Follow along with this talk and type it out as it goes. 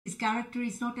His character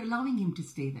is not allowing him to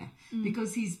stay there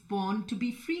because he's born to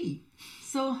be free.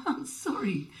 So I'm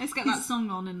sorry. Let's get that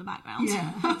song on in the background.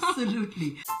 Yeah,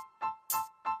 absolutely.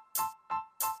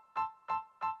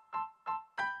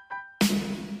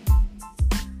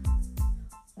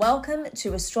 Welcome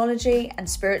to Astrology and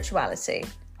Spirituality,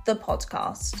 the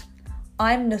podcast.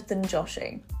 I'm Nuthan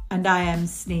Joshi. And I am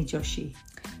Sneh Joshi.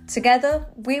 Together,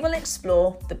 we will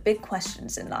explore the big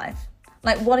questions in life,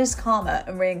 like what is karma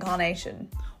and reincarnation?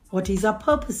 What is our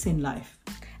purpose in life?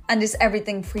 And is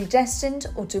everything predestined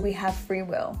or do we have free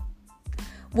will?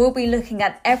 We'll be looking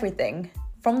at everything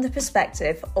from the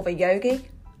perspective of a yogi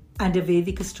and a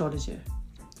Vedic astrologer.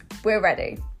 We're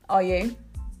ready. Are you?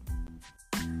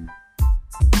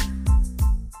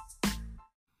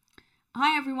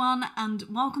 Hi everyone, and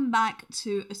welcome back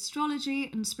to Astrology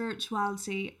and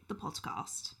Spirituality, the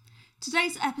podcast.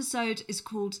 Today's episode is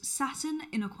called Saturn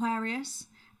in Aquarius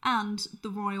and the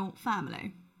Royal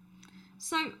Family.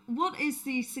 So, what is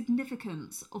the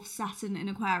significance of Saturn in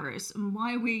Aquarius and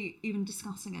why are we even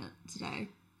discussing it today?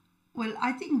 Well,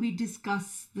 I think we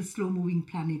discuss the slow-moving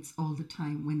planets all the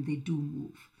time when they do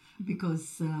move,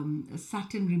 because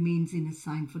Saturn remains in a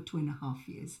sign for 2.5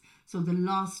 years. So the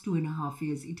last 2.5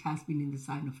 years, it has been in the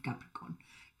sign of Capricorn.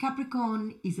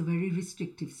 Capricorn is a very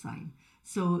restrictive sign.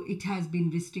 So it has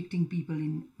been restricting people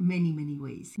in many, many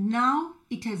ways. Now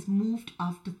it has moved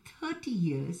after 30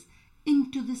 years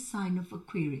into the sign of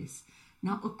Aquarius.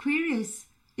 Now Aquarius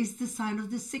is the sign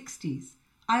of the 60s.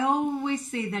 I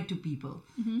always say that to people,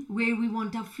 where we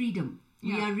want our freedom.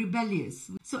 We are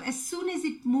rebellious. So as soon as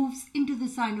it moves into the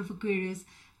sign of Aquarius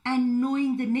and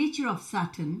knowing the nature of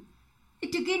Saturn,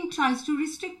 it again tries to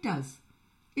restrict us.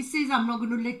 It says, I'm not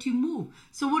going to let you move.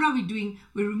 So what are we doing?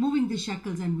 We're removing the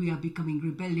shackles and we are becoming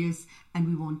rebellious and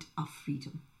we want our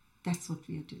freedom. That's what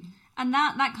we are doing. And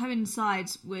that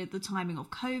coincides with the timing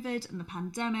of COVID and the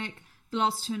pandemic. The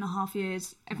last 2.5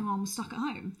 years, everyone was stuck at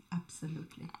home.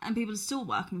 Absolutely. And people are still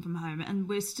working from home and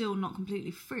we're still not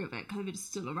completely free of it. COVID is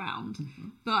still around.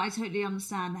 But I totally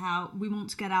understand how we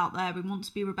want to get out there, we want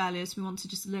to be rebellious, we want to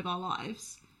just live our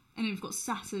lives. And then we've got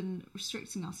Saturn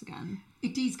restricting us again.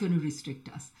 It is going to restrict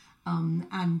us.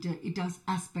 And it does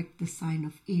aspect the sign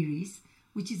of Aries,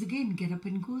 which is again get up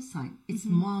and go sign. It's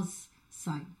Mars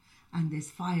sign. And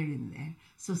there's fire in there.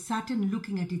 So Saturn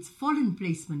looking at its fallen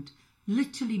placement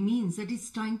literally means that it's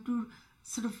trying to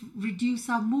sort of reduce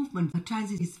our movement. The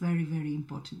transit is very, very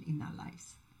important in our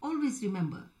lives. Always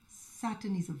remember,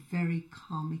 Saturn is a very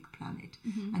karmic planet.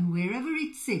 And wherever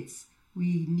it sits,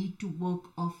 we need to work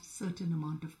off certain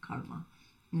amount of karma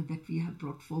that we have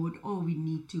brought forward, or we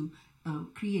need to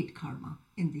create karma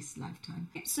in this lifetime.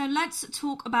 So let's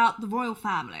talk about the royal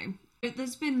family.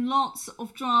 There's been lots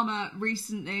of drama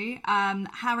recently.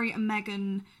 Harry and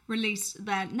Meghan released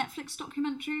their Netflix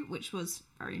documentary, which was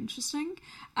very interesting.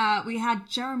 We had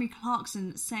Jeremy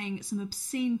Clarkson saying some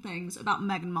obscene things about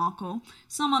Meghan Markle,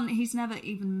 someone he's never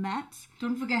even met.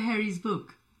 Don't forget Harry's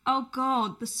book. Oh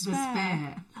God, The Spare. The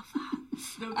Spare. Love that.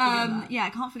 Don't forget that. Yeah, I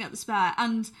can't forget The Spare.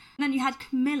 And then you had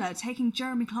Camilla taking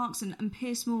Jeremy Clarkson and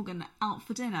Piers Morgan out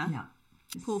for dinner. Yeah.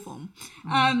 Poor form.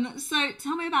 So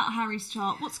tell me about Harry's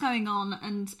chart. What's going on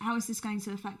and how is this going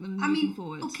to affect them moving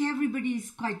forward? Okay, everybody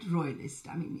is quite royalist.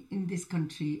 I mean, in this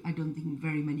country, I don't think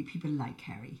very many people like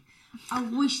Harry. I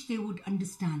wish they would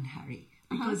understand Harry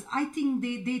because I think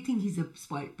they think he's a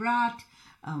spoiled brat.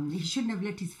 He shouldn't have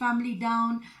let his family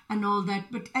down and all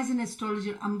that. But as an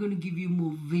astrologer, I'm going to give you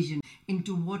more vision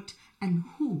into what and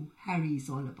who Harry is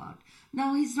all about.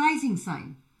 Now, his rising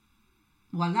sign,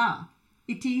 voila,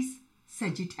 it is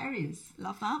Sagittarius.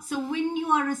 Love that. So when you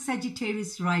are a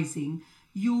Sagittarius rising,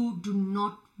 you do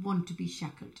not want to be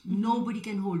shackled. Nobody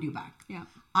can hold you back. Yeah.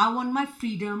 I want my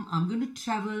freedom. I'm going to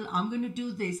travel. I'm going to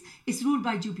do this. It's ruled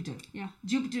by Jupiter. Yeah.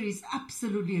 Jupiter is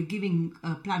absolutely a giving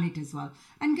planet as well.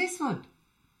 And guess what?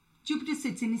 Jupiter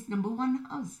sits in his number 1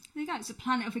 house. There you go. It's a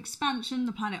planet of expansion,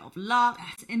 the planet of luck.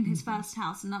 It's in his first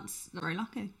house, and that's very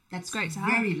lucky. That's great to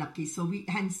have. Very lucky. So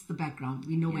hence the background.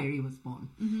 We know where he was born.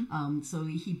 So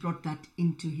he brought that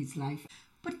into his life.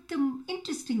 But the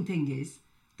interesting thing is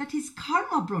that his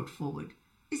karma brought forward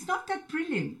is not that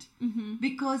brilliant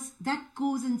because that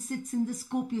goes and sits in the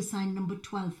Scorpio sign number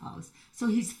 12 house. So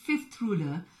his 5th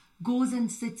ruler goes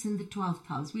and sits in the 12th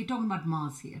house. We're talking about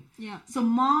Mars here. Yeah. So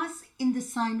Mars in the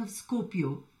sign of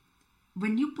Scorpio,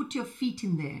 when you put your feet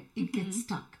in there, it gets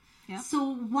stuck. Yeah.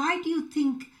 So why do you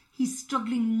think he's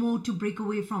struggling more to break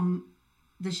away from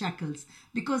the shackles?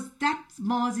 Because that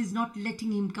Mars is not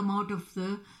letting him come out of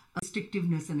the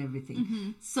restrictiveness and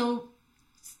everything. So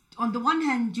on the one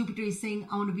hand, Jupiter is saying,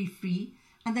 I want to be free.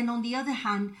 And then on the other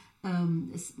hand,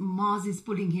 Mars is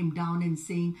pulling him down and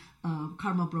saying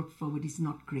karma brought forward is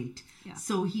not great. Yeah.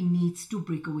 So he needs to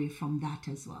break away from that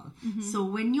as well. So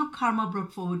when your karma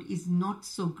brought forward is not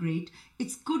so great,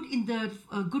 it's good in the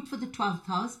good for the 12th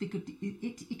house because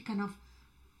it kind of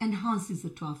enhances the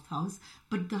 12th house.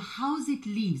 But the house it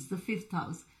leaves, the 5th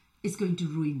house, is going to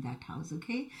ruin that house.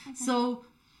 Okay. So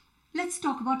let's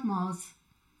talk about Mars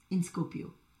in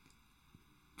Scorpio.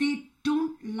 They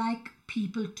don't like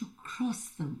people to cross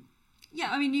them. Yeah,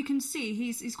 I mean, you can see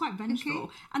he's quite vengeful.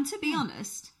 Okay. And to be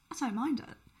honest, I don't mind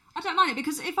it. I don't mind it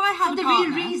because if I had For the a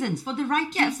partner, real reasons, for the right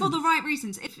reasons. yeah, for the right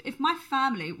reasons. If my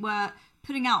family were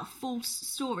putting out false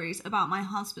stories about my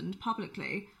husband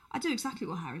publicly, I'd do exactly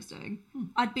what Harry's doing.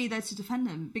 I'd be there to defend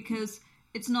him because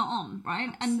it's not on,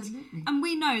 right? Absolutely. And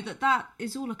we know that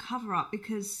is all a cover-up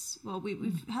because, well,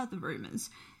 we've heard the rumours.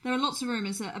 There are lots of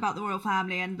rumours about the royal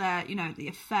family and their, the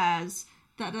affairs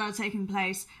that are taking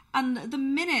place. And the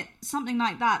minute something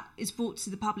like that is brought to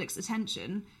the public's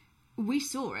attention, we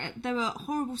saw it. There were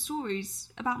horrible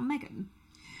stories about Meghan.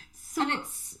 So, And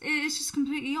it's just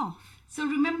completely off. So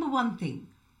remember one thing.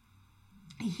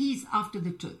 He's after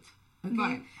the truth. Okay?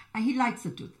 Right. And he likes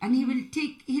the truth. And he'll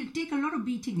take a lot of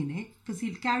beating in it because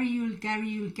he'll carry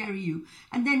you.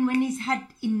 And then when he's had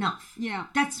enough, Yeah.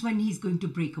 that's when he's going to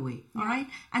break away. All right?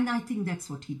 And I think that's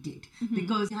what he did.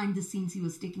 Because behind the scenes, he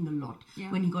was taking a lot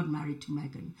when he got married to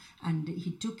Meghan. And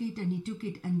he took it.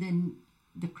 And then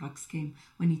the crux came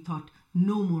when he thought,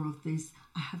 no more of this.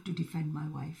 I have to defend my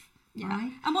wife. Yeah.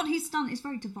 Right? And what he's done is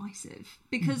very divisive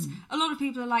because a lot of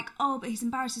people are like, oh, but he's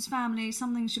embarrassed his family.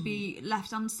 Something should be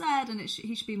left unsaid and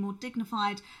he should be more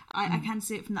dignified. I can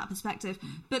see it from that perspective.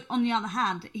 But on the other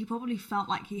hand, he probably felt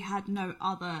like he had no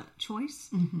other choice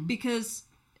because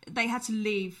they had to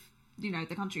leave, the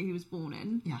country he was born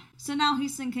in. Yeah. So now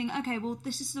he's thinking, okay, well,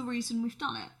 this is the reason we've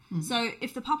done it. So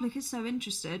if the public is so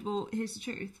interested, well, here's the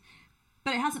truth.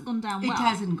 But it hasn't gone down well. It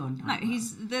hasn't gone down No, well.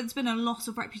 there's been a loss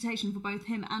of reputation for both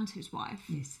him and his wife.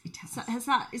 Yes, it has. So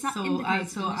is that So indicated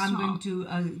so in the I'm chart? going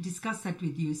to discuss that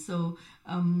with you. So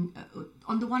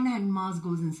on the one hand, Mars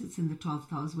goes and sits in the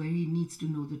 12th house where he needs to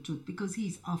know the truth because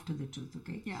he's after the truth.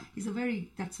 Okay, Yeah. he's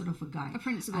that sort of a guy, A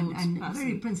principled and a person.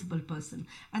 very principled person.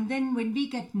 And then when we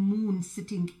get Moon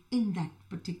sitting in that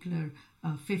particular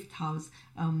 5th house,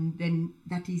 then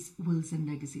that is wills and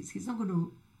legacies. He's not going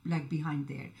to lag behind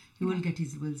there. He will get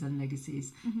his wills and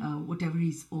legacies, whatever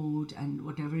he's owed and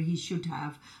whatever he should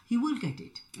have, he will get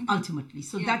it ultimately.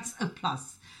 So that's a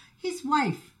plus. His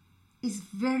wife is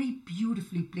very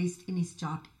beautifully placed in his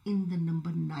chart in the number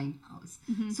 9 house.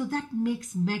 So that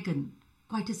makes Meghan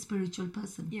quite a spiritual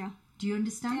person. Yeah. Do you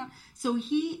understand? Yeah. So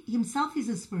he himself is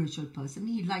a spiritual person.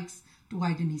 He likes to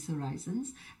widen his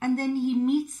horizons. And then he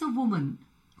meets a woman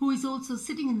who is also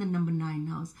sitting in the number 9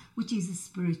 house, which is a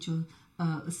spiritual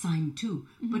sign too.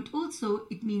 But also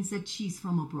it means that she's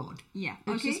from abroad. Yeah,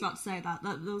 I was just about to say that.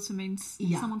 That also means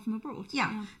someone from abroad.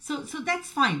 Yeah. So that's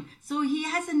fine. So he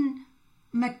hasn't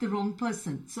met the wrong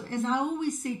person. So as I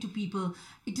always say to people,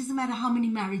 it doesn't matter how many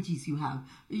marriages you have.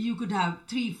 You could have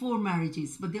 3-4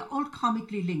 marriages, but they're all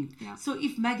karmically linked. Yeah. So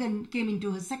if Meghan came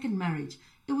into her second marriage,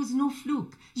 it was no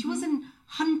fluke. She wasn't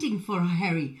hunting for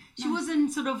Harry. She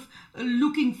wasn't sort of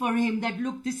looking for him that,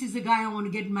 look, this is the guy I want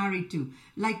to get married to.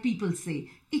 Like people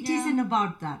say. It isn't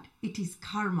about that. It is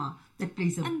karma that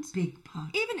plays a big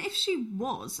part. Even if she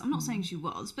was, I'm not saying she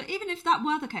was, but even if that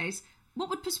were the case, what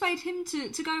would persuade him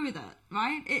to go with it,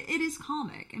 right? It is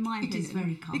karmic, in my opinion. It is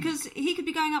very karmic. Because he could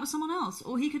be going out with someone else,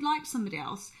 or he could like somebody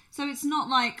else. So it's not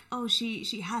like, oh, she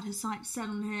had her sights set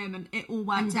on him and it all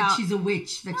worked And out. that she's a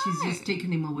witch, that she's just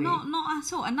taken him away. Not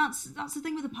at all. And that's the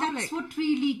thing with the public. That's what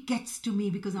really gets to me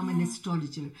because I'm an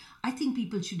astrologer. I think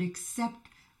people should accept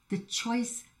the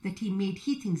choice that he made.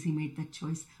 He thinks he made that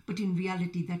choice, but in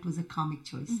reality that was a karmic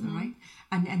choice, all right?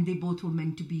 And they both were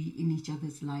meant to be in each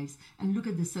other's lives. And look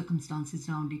at the circumstances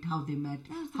around it, how they met,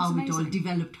 how it all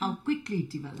developed, how quickly it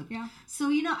developed. Yeah. So,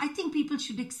 I think people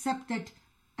should accept that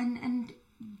and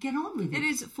get on with it. It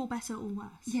is for better or worse.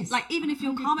 Yes, Like, even if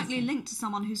you're 100%. karmically linked to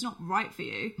someone who's not right for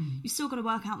you, you still got to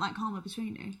work out that karma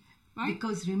between you, right?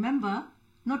 Because remember,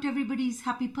 not everybody's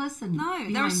happy person. No, there are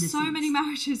behind the so scenes. many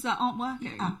marriages that aren't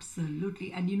working.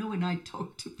 Absolutely. And when I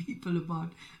talk to people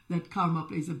about that karma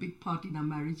plays a big part in our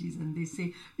marriages, and they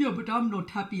say, yeah, but I'm not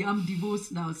happy, I'm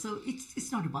divorced now. So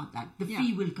it's not about that. The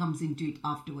free will comes into it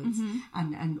afterwards.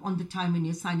 And on the time when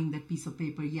you're signing that piece of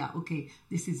paper, okay,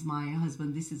 this is my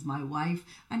husband, this is my wife,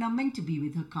 and I'm meant to be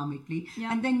with her karmically.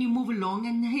 And then you move along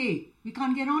and, hey, we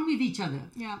can't get on with each other.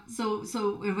 So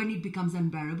when it becomes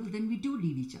unbearable, then we do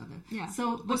leave each other.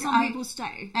 But some people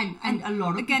stay. And a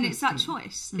lot of again, people it's that stay.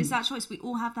 choice. It's that choice. We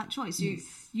all have that choice.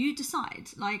 You decide,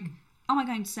 like, am I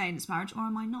going to stay in this marriage or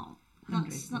am I not?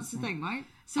 That's the thing, right?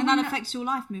 So and that affects your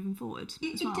life moving forward.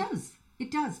 It does. It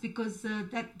does, because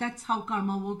that's how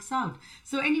karma works out.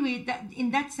 So anyway, that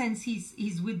in that sense,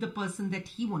 he's with the person that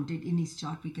he wanted in his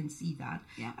chart. We can see that.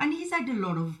 And he's had a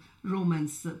lot of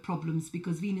romance problems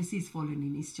because Venus is fallen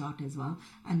in his chart as well.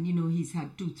 And, he's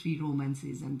had 2-3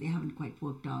 romances and they haven't quite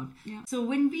worked out. So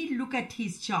when we look at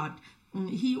his chart,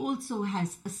 he also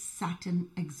has a Saturn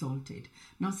exalted.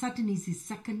 Now, Saturn is his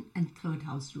 2nd and 3rd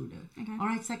house ruler. All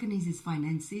right, 2nd is his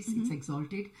finances. It's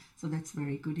exalted. So that's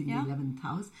very good in the 11th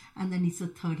house. And then it's the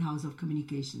 3rd house of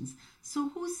communications. So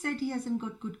who said he hasn't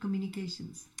got good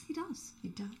communications? He does. He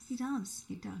does. He does.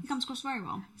 He does. He comes across very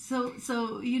well. So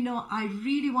I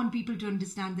really want people to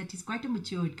understand that he's quite a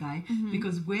matured guy,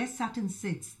 because where Saturn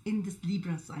sits in this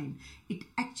Libra sign, it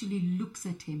actually looks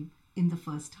at him in the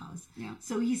 1st house.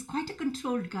 So he's quite a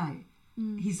controlled guy.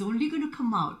 He's only going to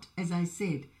come out, as I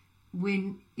said,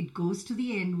 when it goes to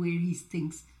the end where he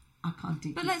thinks, I can't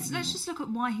take But this let's just look at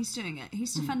why he's doing it.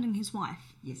 He's defending his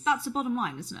wife. Yes. That's the bottom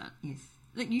line, isn't it? Yes.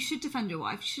 That you should defend your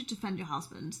wife, you should defend your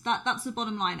husband. That's the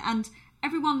bottom line. And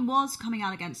everyone was coming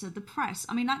out against her. The press,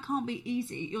 I mean, that can't be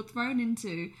easy. You're thrown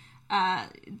into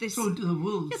this... Thrown to the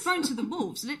wolves. You're thrown to the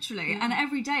wolves, literally. And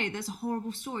every day there's a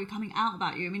horrible story coming out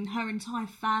about you. I mean, her entire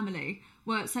family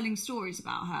were selling stories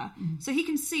about her. So he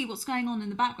can see what's going on in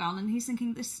the background and he's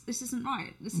thinking, this isn't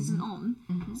right. This isn't on.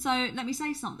 So let me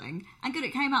say something. And good,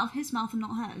 it came out of his mouth and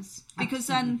not hers. Because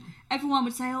then everyone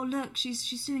would say, oh, look,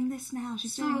 she's doing this now.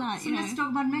 She's doing that. So let's talk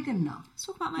about Meghan now. Let's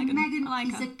talk about Meghan. Meghan I like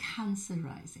is her. a Cancer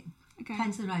rising. Okay.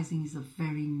 Cancer rising is a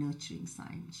very nurturing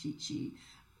sign. She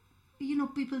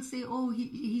people say, oh,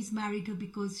 he's married her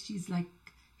because she's like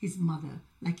his mother,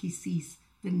 like he sees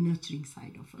the nurturing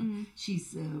side of her.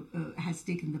 She's has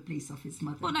taken the place of his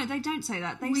mother. Well, no, they don't say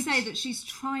that. They say that she's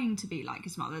trying to be like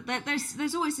his mother.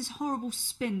 There's always this horrible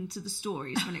spin to the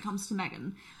stories when it comes to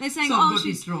Meghan. They're saying,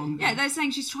 she's wrong. Yeah, they're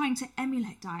saying she's trying to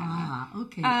emulate Diana. Ah,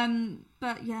 okay.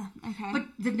 But yeah, okay. But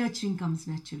the nurturing comes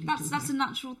naturally. That's a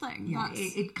natural thing. Yeah,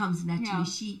 it comes naturally. Yeah.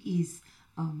 She is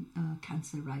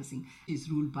Cancer rising. She's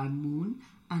ruled by Moon,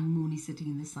 and Moon is sitting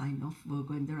in the sign of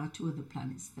Virgo, and there are 2 other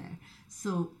planets there.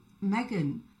 So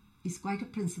Meghan is quite a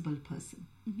principled person,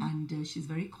 and she's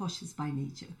very cautious by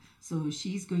nature. So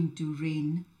she's going to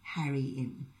rein Harry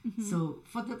in. So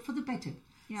for the better.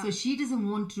 Yeah. So she doesn't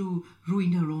want to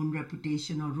ruin her own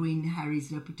reputation or ruin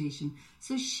Harry's reputation.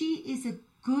 So she is a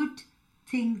good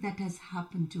thing that has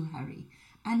happened to Harry.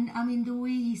 And I mean, the way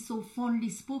he so fondly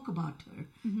spoke about her,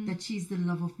 that she's the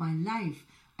love of my life.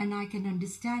 And I can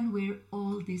understand where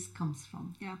all this comes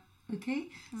from. Yeah. Okay?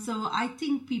 So I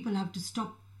think people have to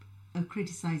stop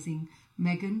criticizing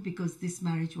Meghan, because this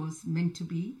marriage was meant to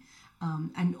be.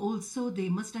 And also they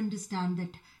must understand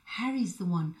that Harry's the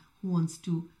one who wants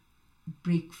to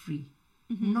break free.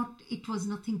 It was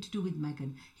nothing to do with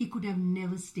Meghan. He could have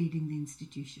never stayed in the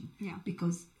institution. Yeah.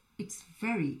 Because it's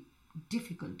very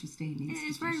difficult to stay in the institution.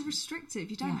 It's very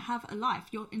restrictive. You don't have a life.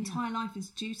 Your entire life is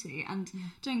duty and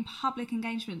doing public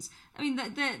engagements. I mean,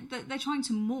 they're trying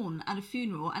to mourn at a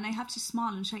funeral and they have to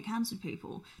smile and shake hands with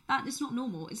people. That is not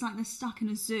normal. It's like they're stuck in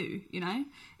a zoo,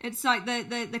 It's like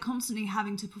they're constantly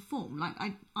having to perform. Like,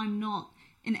 I'm not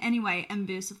in any way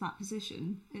envious of that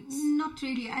position. It's not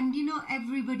really. And,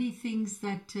 everybody thinks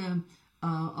that...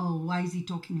 why is he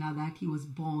talking like that? He was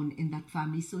born in that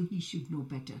family, so he should know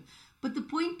better. But the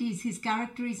point is, his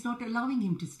character is not allowing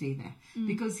him to stay there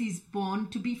because he's born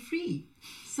to be free.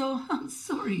 So I'm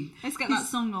sorry. Let's get that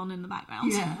song on in the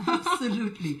background. Yeah,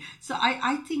 absolutely. So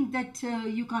I think that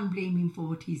you can't blame him for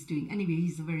what he's doing. Anyway,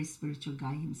 he's a very spiritual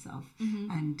guy himself.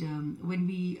 And when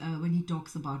he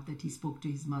talks about that he spoke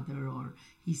to his mother, or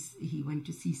he went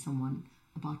to see someone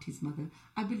about his mother,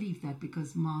 I believe that,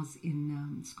 because Mars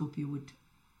in Scorpio would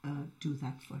do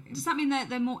that for him. Does that mean that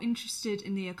they're more interested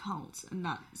in the occult and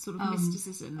that sort of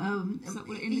mysticism? Is that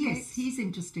what it indicates? Yes, he's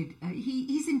interested.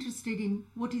 He's interested in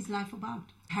what is life about.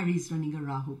 Harry's running a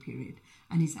Rahu period,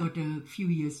 and he's got a few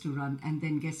years to run. And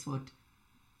then guess what?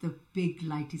 The big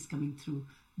light is coming through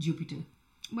Jupiter.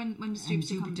 When does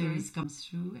Jupiter come through? comes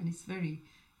through, and it's very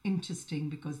interesting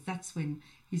because that's when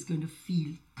he's going to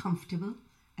feel comfortable,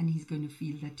 and he's going to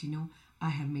feel that I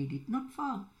have made it not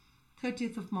far.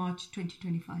 30th of March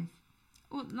 2025.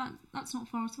 Well, that's not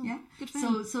far at all. Yeah. Good for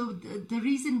him. So the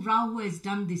reason Rahu has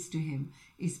done this to him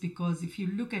is because if you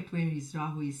look at where his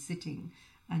Rahu is sitting,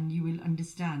 and you will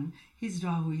understand, his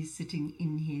Rahu is sitting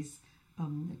in his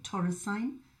Taurus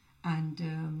sign,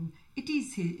 and it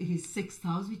is his 6th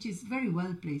house, which is very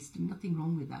well placed, and nothing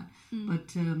wrong with that.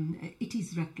 But it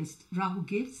is reckless. Rahu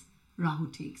gives, Rahu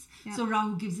takes. Yeah. So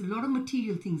Rahu gives a lot of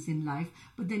material things in life,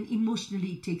 but then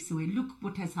emotionally it takes away. Look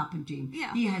what has happened to him.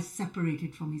 Yeah. He has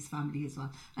separated from his family as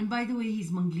well. And by the way,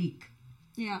 he's Manglik.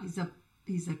 Yeah.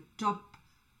 He's a top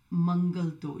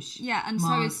Mangal dosh. Yeah, and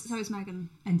Mars, so is Megan.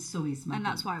 and so is Megan. And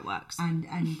that's why it works. And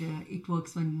it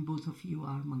works when both of you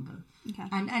are Mangal. Okay.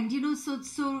 And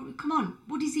so come on,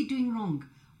 what is he doing wrong?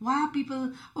 Why are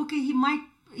people okay?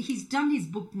 He's done his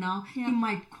book now. Yeah. He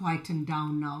might quieten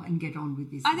down now and get on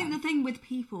with his I life. think the thing with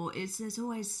people is there's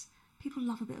always people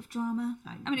love a bit of drama.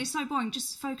 I mean, it's so boring.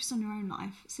 Just focus on your own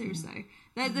life. Seriously,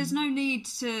 there's no need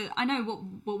to. I know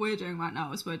what we're doing right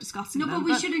now is we're discussing. No, but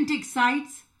we shouldn't take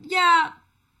sides. Yeah.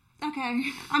 Okay.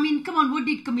 I mean, come on, what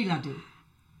did Camilla do?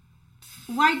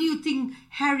 Why do you think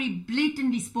Harry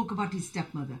blatantly spoke about his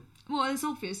stepmother? Well, it's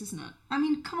obvious, isn't it? I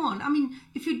mean, come on. I mean,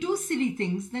 if you do silly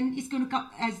things, then it's going to come,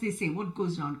 as they say, what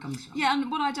goes around comes around. Yeah,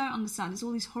 and what I don't understand is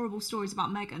all these horrible stories about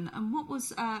Meghan, and what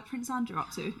was Prince Andrew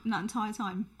up to in that entire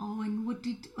time? Oh, and what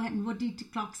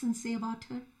did Clarkson say about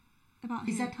her? About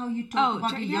Is who? that how you talk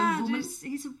about a young woman?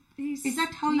 He's Is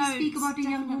that how you speak about a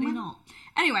young definitely woman? not.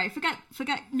 Anyway, forget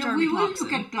No, Jeremy we will Clarkson.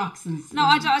 look at Clarkson's No,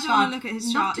 I don't chart. want to look at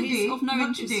his Not chart. He's of no not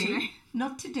interest today, to me.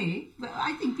 Not today. But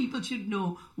I think people should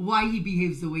know why he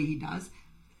behaves the way he does,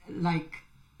 like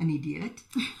an idiot.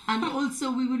 And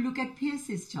also we will look at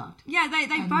Pierce's chart. Yeah, they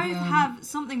both have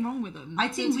something wrong with them. I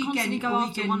think we can go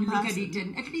after one look at person. it,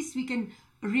 and at least we can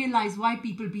realize why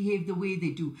people behave the way they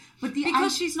do. But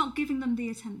Because she's not giving them the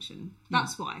attention.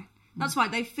 That's why. That's why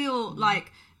they feel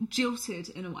like jilted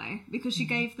in a way, because she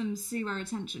gave them zero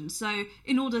attention. So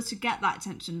in order to get that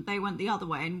attention, they went the other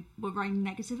way and were very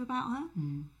negative about her.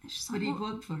 It's just like, But it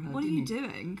worked for her. What are didn't you it?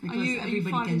 doing? Because are you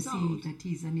everybody 5 can years see old? that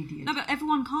he's an idiot. No, but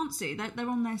everyone can't see. They're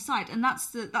on their side, and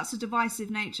that's a divisive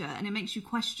nature, and it makes you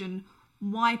question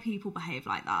why people behave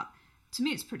like that. To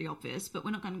me, it's pretty obvious, but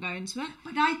we're not going to go into it.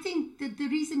 But I think that the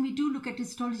reason we do look at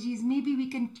astrology is maybe we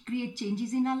can create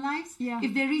changes in our lives. Yeah.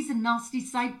 If there is a nasty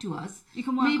side to us, You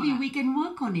can work maybe on it. we can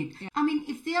work on it. Yeah. I mean,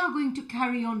 if they are going to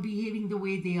carry on behaving the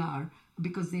way they are,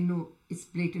 because they know it's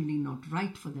blatantly not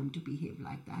right for them to behave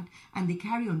like that, and they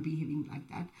carry on behaving like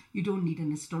that, you don't need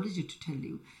an astrologer to tell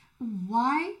you.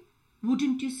 Why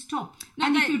wouldn't you stop? No,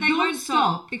 and they, if you they don't won't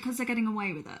stop because they're getting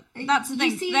away with it. That's the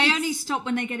you thing. see, They it's- only stop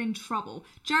when they get in trouble.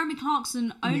 Jeremy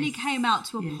Clarkson only Yes, came out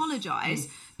to yes, apologise yes.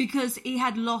 because he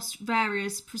had lost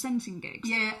various presenting gigs.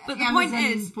 Yeah, but the Amazon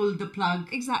point is, pulled the plug.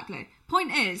 exactly.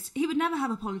 Point is, he would never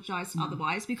have apologised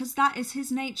otherwise, because that is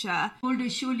his nature. Older,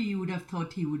 surely you would have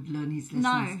thought he would learn his lessons.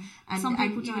 No, and, some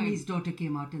people and even don't. his daughter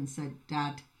came out and said,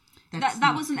 "Dad, That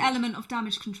not was an good." element of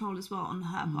damage control as well on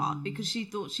her part, because she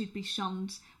thought she'd be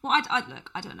shunned. Well,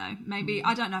 I don't know. Maybe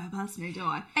I don't know her personally, do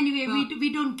I? Anyway, But-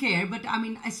 we don't care, but I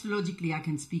mean, astrologically, I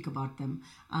can speak about them.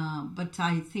 But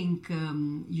I think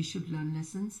you should learn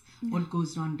lessons. What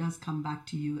goes wrong does come back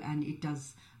to you, and it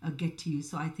does get to you.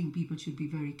 So I think people should be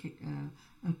very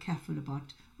careful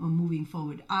about moving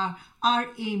forward. Our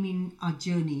aim in our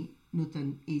journey,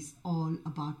 Nutan, is all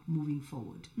about moving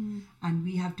forward. And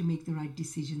we have to make the right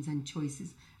decisions and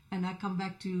choices. And I come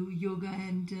back to yoga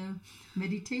and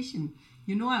meditation.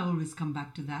 You know, I always come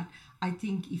back to that. I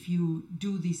think if you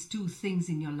do these two things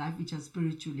in your life, which are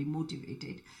spiritually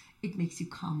motivated, it makes you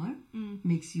calmer,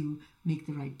 makes you make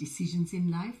the right decisions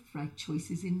in life, right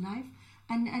choices in life.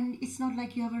 And it's not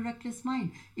like you have a reckless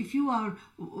mind. If you are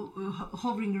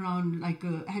hovering around like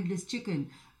a headless chicken,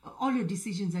 all your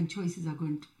decisions and choices are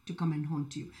going to come and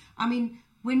haunt you. I mean,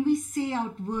 when we say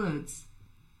out words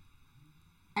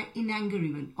in anger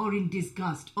even, or in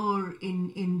disgust, or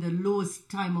in the lowest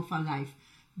time of our life,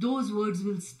 those words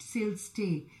will still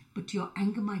stay. But your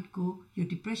anger might go, your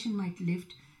depression might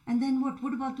lift, and then what?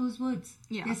 What about those words?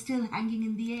 Yeah. They're still hanging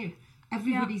in the air.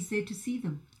 Everybody's there to see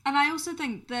them. And I also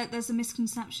think that there's a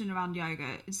misconception around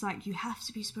yoga. It's like you have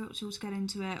to be spiritual to get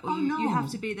into it, or you have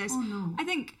to be this. Oh, no. I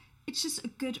think it's just a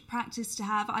good practice to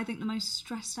have. I think the most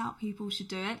stressed out people should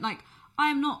do it. Like, I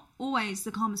am not always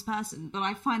the calmest person, but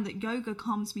I find that yoga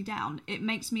calms me down. It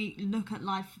makes me look at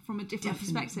life from a different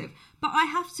Definitely. perspective. But I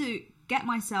have to get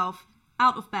myself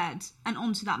out of bed and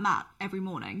onto that mat every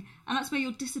morning. And that's where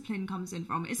your discipline comes in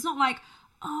from. It's not like,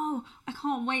 oh, I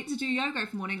can't wait to do yoga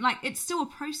every morning. Like, it's still a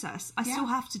process. I still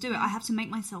have to do it. I have to make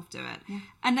myself do it. Yeah.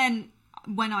 And then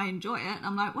when I enjoy it,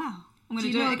 I'm like, wow, I'm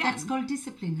going to do it again. That's called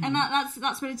discipline. And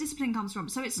that's where the discipline comes from.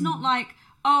 So it's not like,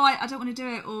 oh, I don't want to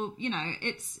do it, or, you know,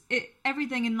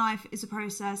 everything in life is a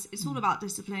process. It's all about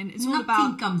discipline. It's all about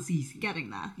nothing comes easy. Getting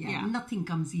there. Yeah, nothing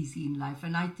comes easy in life.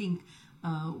 And I think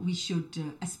we should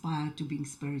aspire to being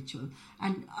spiritual.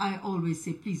 And I always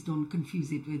say, please don't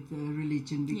confuse it with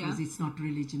religion, because it's not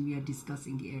religion we are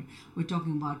discussing here. We're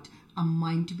talking about our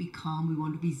mind to be calm. We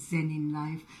want to be zen in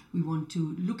life. We want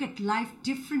to look at life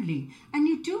differently. And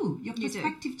you do. Your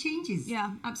perspective changes.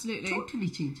 Yeah, absolutely. Totally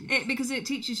changes. Because it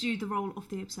teaches you the role of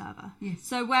the observer. Yes.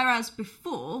 So whereas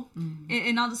before,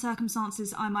 in other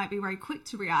circumstances, I might be very quick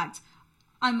to react,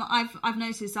 I've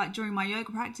noticed that during my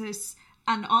yoga practice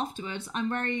and afterwards, I'm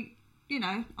very, you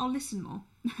know, I'll listen more.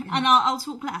 And I'll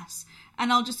talk less.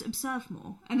 And I'll just observe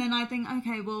more. And then I think,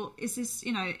 okay, well, is this,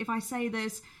 you know, if I say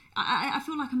this, I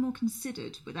feel like I'm more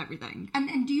considered with everything.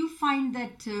 And do you find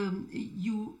that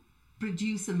you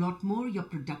produce a lot more? You're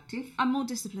productive? I'm more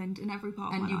disciplined in every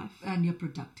part of my life. And you're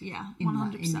productive. Yeah,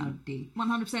 100%. In your day.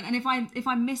 100%. And if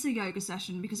I miss a yoga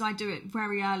session, because I do it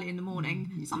very early in the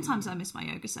morning, sometimes I miss my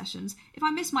yoga sessions. If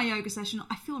I miss my yoga session,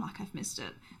 I feel like I've missed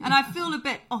it. And I feel a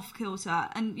bit off kilter.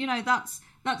 And, you know, that's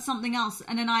something else.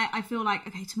 And then I feel like,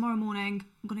 okay, tomorrow morning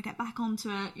I'm going to get back onto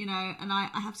it, you know, and I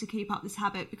have to keep up this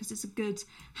habit because it's a good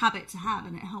habit to have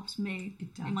and it helps me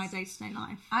in my day-to-day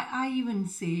life. I even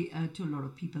say to a lot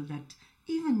of people that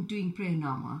even doing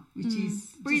pranayama, which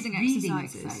is breathing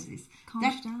exercises,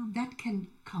 down. that can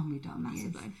calm you down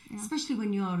massively, especially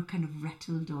when you're kind of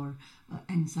rattled or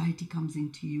anxiety comes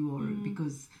into you, or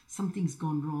because something's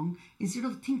gone wrong. Instead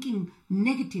of thinking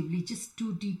negatively, just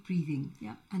do deep breathing.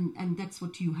 Yeah, and that's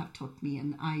what you have taught me,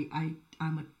 and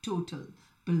I'm a total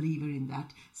believer in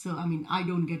that. So I mean, I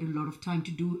don't get a lot of time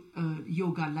to do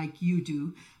yoga like you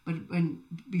do, but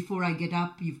before I get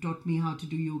up, you've taught me how to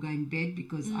do yoga in bed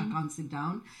because I can't sit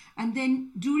down. And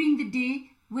then during the day,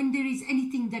 when there is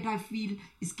anything that I feel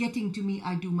is getting to me,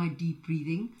 I do my deep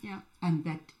breathing, and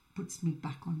that puts me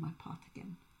back on my path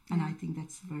again. And I think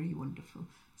that's very wonderful.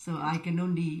 So I can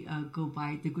only go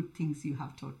by the good things you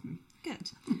have taught me. Good.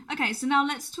 Okay, so now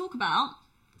let's talk about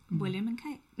William and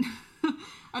Kate.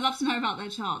 I'd love to know about their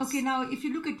charts. Okay, now if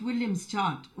you look at William's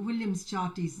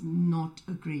chart is not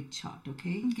a great chart,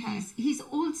 okay? He's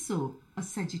also a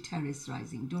Sagittarius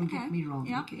rising, don't get me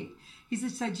wrong, okay? He's a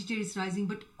Sagittarius rising,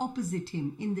 but opposite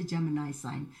him in the Gemini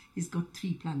sign, he's got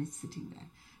 3 planets sitting there.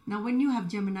 Now, when you have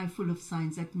Gemini full of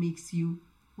signs, that makes you,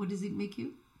 what does it make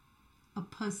you? A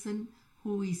person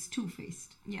who is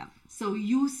two-faced. Yeah. So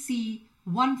you see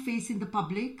one face in the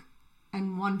public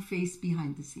and one face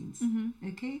behind the scenes.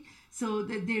 Okay, so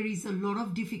there is a lot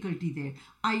of difficulty there.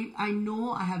 I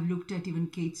know, I have looked at even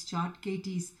Kate's chart. Kate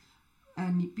is,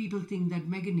 and people think that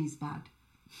Meghan is bad.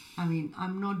 I mean,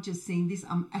 I'm not just saying this,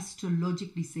 I'm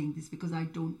astrologically saying this because I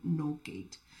don't know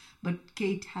Kate. But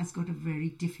Kate has got a very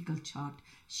difficult chart.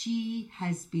 She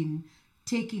has been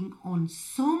taking on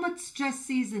so much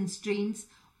stresses and strains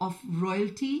of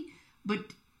royalty,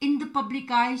 but in the public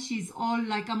eye, she's all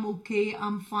like, I'm okay,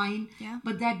 I'm fine. Yeah.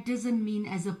 But that doesn't mean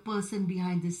as a person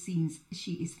behind the scenes,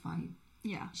 she is fine.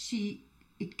 Yeah.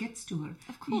 It gets to her.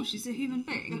 Of course, she's a human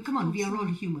being. Come on, we are all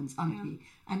humans, aren't we?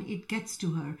 And it gets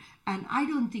to her. And I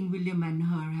don't think William and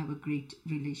her have a great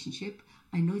relationship.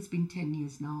 I know it's been 10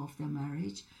 years now of their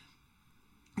marriage.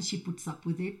 And she puts up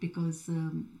with it because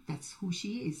that's who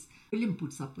she is. William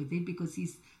puts up with it because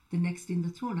he's the next in the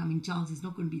throne. I mean, Charles is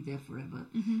not going to be there forever.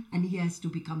 And he has to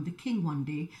become the king one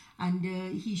day. And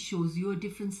he shows you a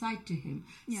different side to him.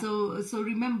 Yeah. So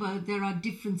remember, there are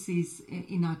differences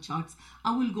in our charts.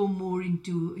 I will go more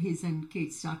into his and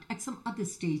Kate's chart at some other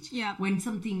stage when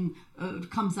something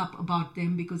comes up about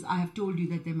them, because I have told you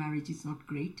that their marriage is not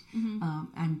great.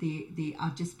 And they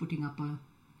are just putting up a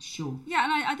show. Yeah,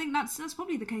 and I think that's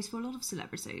probably the case for a lot of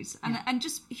celebrities and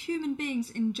just human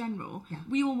beings in general.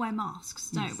 We all wear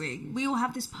masks, don't we? Yes. We all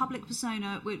have this public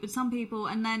persona with some people,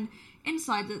 and then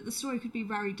inside the story could be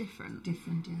very different.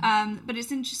 But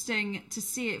it's interesting to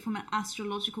see it from an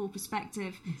astrological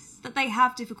perspective that they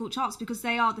have difficult charts because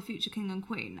they are the future king and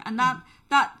queen, and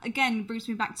that again brings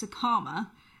me back to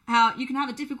karma. How you can have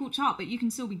a difficult chart, but you can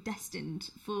still be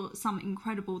destined for some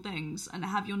incredible things and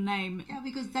have your name. Yeah,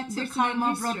 because that's your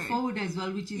karma brought forward as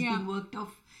well, which is being worked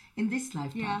off in this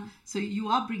lifetime. Yeah. So you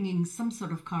are bringing some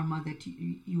sort of karma that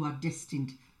you are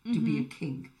destined to be a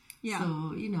king. Yeah.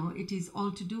 So, it is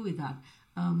all to do with that.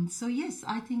 So, yes,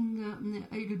 I think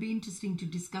it'll be interesting to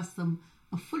discuss them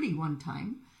fully one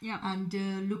time and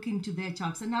look into their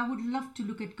charts. And I would love to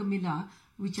look at Camilla,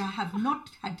 which I have not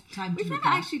had time to look at. We've never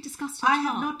actually discussed her chart. I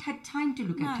have not had time to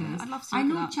look at hers. I'd love to I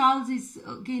look know at that. Charles is,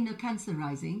 again, a Cancer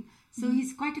rising. So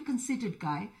he's quite a considered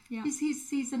guy. Yeah.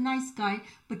 He's a nice guy,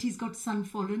 but he's got sun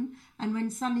fallen. And when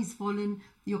sun is fallen,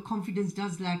 your confidence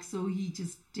does lack. So he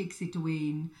just takes it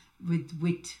away with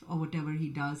wit or whatever he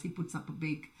does. He puts up a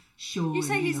big show. You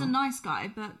say he's a nice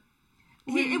guy, but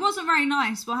it wasn't very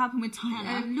nice what happened with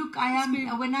Tyler. Look,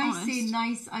 when honest. I say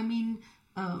nice, I mean...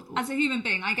 as a human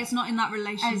being, I guess not in that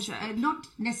relationship. Not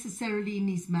necessarily in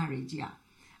his marriage, yeah.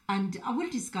 And I will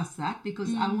discuss that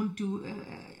because I want to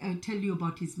tell you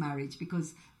about his marriage,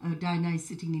 because Diana is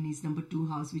sitting in his number 2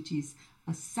 house, which is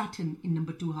a Saturn in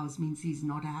number 2 house, means he's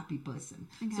not a happy person.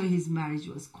 Okay. So his marriage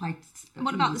was quite...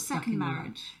 What about the second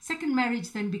marriage? Second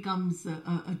marriage then becomes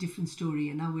a different story,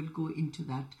 and I will go into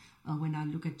that when I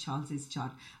look at Charles's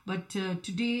chart. But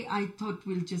today I thought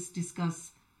we'll just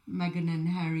discuss Meghan and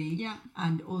Harry,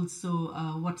 and also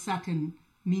what Saturn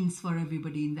means for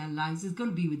everybody in their lives. Is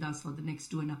going to be with us for the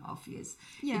next 2.5 years.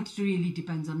 Yeah. It really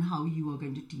depends on how you are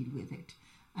going to deal with it.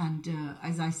 And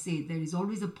as I say, there is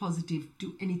always a positive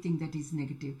to anything that is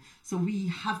negative. So we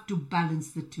have to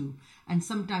balance the two. And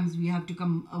sometimes we have to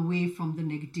come away from the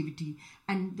negativity.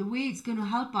 And the way it's going to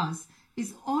help us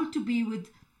is all to be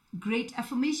with great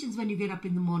affirmations when you get up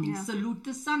in the morning. Yeah. Salute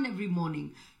the sun every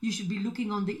morning. You should be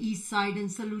looking on the east side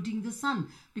and saluting the sun,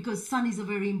 because sun is a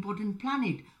very important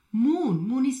planet.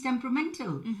 Moon is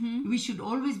temperamental. Mm-hmm. We should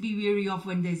always be wary of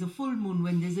when there's a full moon,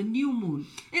 when there's a new moon.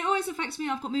 It always affects me.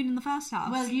 I've got moon in the first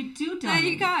house. Well, you do, darling.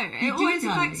 There you go. It always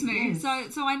affects me. Yes.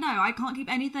 So I know I can't keep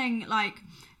anything like...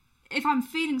 If I'm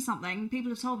feeling something,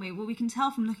 people have told me, well, we can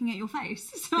tell from looking at your face.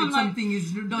 So I'm like, something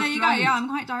is not there you right. go. Yeah, I'm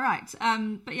quite direct.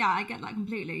 But yeah, I get that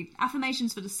completely.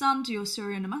 Affirmations for the sun, do your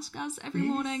Surya Namaskars every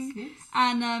morning. Yes.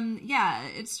 And yeah,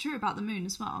 it's true about the moon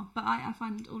as well. But I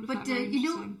find all of that very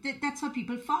interesting. That's why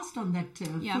people fast on that full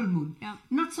moon. Yeah.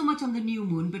 Not so much on the new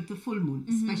moon, but the full moon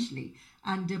especially.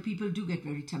 And people do get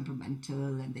very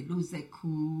temperamental and they lose their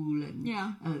cool. And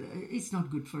it's not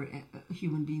good for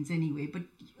human beings anyway. But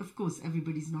of course,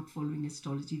 everybody's not following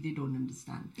astrology. They don't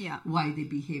understand why they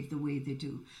behave the way they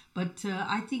do. But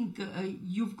I think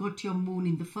you've got your moon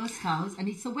in the first house, and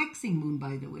it's a waxing moon,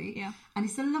 by the way. Yeah. And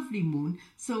it's a lovely moon.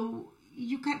 So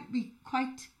you can be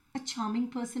quite a charming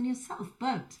person yourself.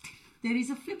 But there is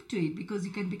a flip to it, because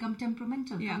you can become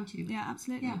temperamental, can't you? Yeah,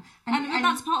 absolutely. Yeah. And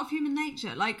that's part of human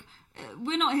nature. Like,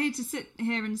 we're not here to sit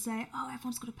here and say, oh,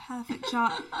 everyone's got a perfect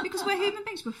chart, because we're human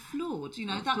beings. We're flawed, you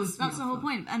know. That's the whole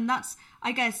point. And that's,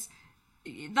 I guess,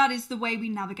 that is the way we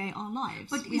navigate our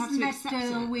lives. But isn't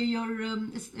that where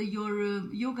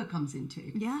your yoga comes into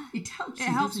it? Yeah. It helps you,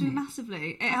 helps me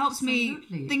massively. It helps me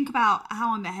think about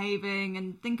how I'm behaving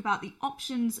and think about the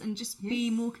options and just be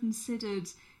more considered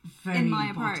in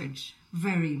my approach.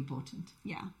 Very important.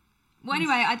 Yeah. Well,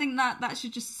 anyway, I think that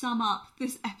should just sum up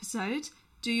this episode.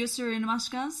 Do your Surya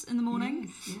Namaskars in the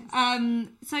morning. Yes.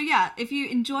 So yeah, if you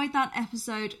enjoyed that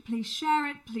episode, please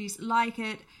share it, please like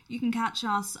it. You can catch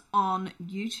us on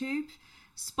YouTube,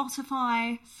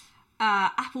 Spotify,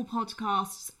 Apple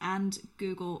Podcasts and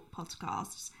Google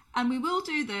Podcasts. And we will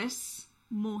do this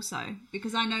more so,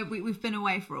 because I know we've been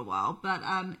away for a while, but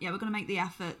we're going to make the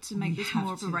effort to make this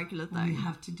more of a regular thing. We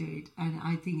have to do it, and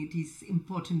I think it is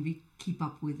important we keep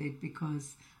up with it,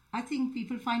 because I think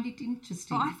people find it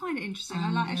interesting. Oh, I find it interesting.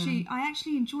 And, I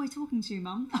actually enjoy talking to you,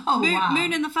 Mum. Oh, wow.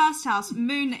 Moon in the first house.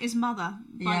 Moon is mother,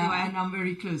 by the way. And I'm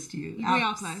very close to you. We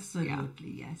are close.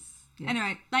 Absolutely, yes.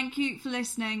 Anyway, thank you for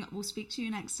listening. We'll speak to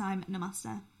you next time.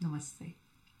 Namaste. Namaste.